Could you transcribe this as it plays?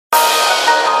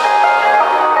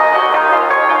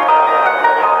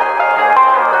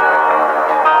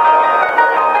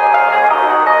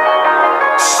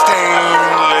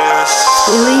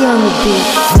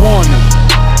Squillyondabeat. Warning,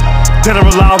 dead or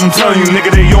alive, I'm telling you,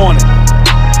 nigga, they on it.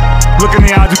 Look in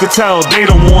the eyes, you can tell they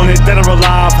don't want it. Dead or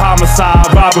alive, homicide,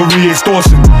 robbery,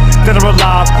 extortion. Dead or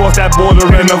alive, cross that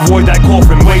border and avoid that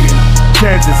coffin. Waiting,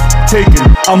 chances taken,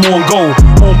 I'm on go.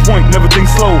 On point, never think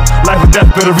slow. Life or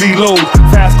death, better reload.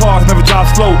 Fast cars never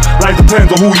drive slow. Life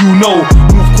depends on who you know.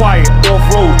 Move quiet, off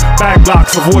road, back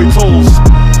blocks, avoid tolls.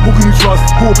 Who can you trust?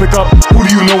 Who will pick up? Who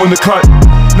do you know in the cut?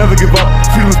 Never give up,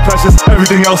 freedom's precious,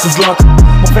 everything else is luck.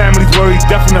 My family's worried,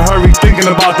 deaf in a hurry,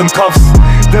 thinking about them cuffs.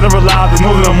 Dead or alive, they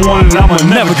know that I'm wanted and I'ma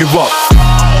never give up.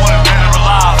 I'm wanted dead or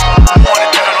alive, I'm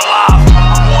wanted dead or alive,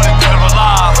 I'm wanted dead or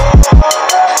alive.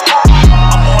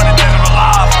 I'm wanted dead or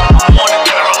alive, I'm wanted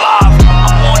dead or alive,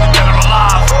 I'm wanted dead or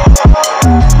alive.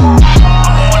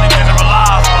 I'm wanted dead or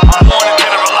alive, I'm wanted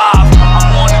dead or alive,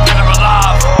 I'm wanted dead or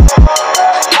alive.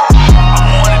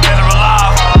 I'm wanted dead or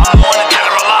alive, I'm wanted dead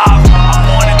or alive, I'm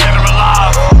wanted dead or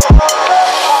alive.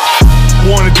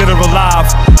 Wanted dead or alive,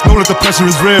 know that the pressure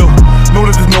is real. Know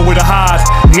that there's nowhere to hide.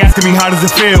 They asking me how does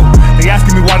it feel? They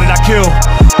asking me why did I kill?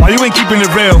 Why you ain't keeping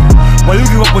it real? Why you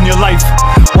give up on your life?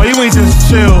 Why you ain't just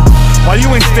chill? Why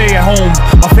you ain't stay at home?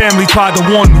 My family tried to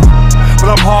warn me, but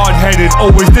I'm hard-headed,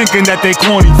 always thinking that they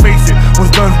corny. Face it,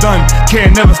 what's done's done,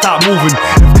 can't never stop moving.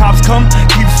 If cops come,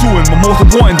 keep suing, but most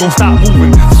important, don't stop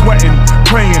moving. Sweating,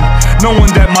 praying, knowing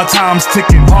that my time's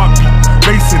ticking. Heartbeat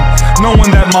racing,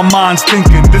 knowing that my mind's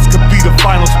thinking this could be the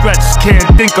final stretch. Can't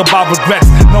think about regrets,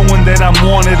 knowing that I'm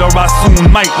wanted or I soon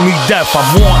might meet death. I'm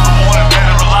wanted.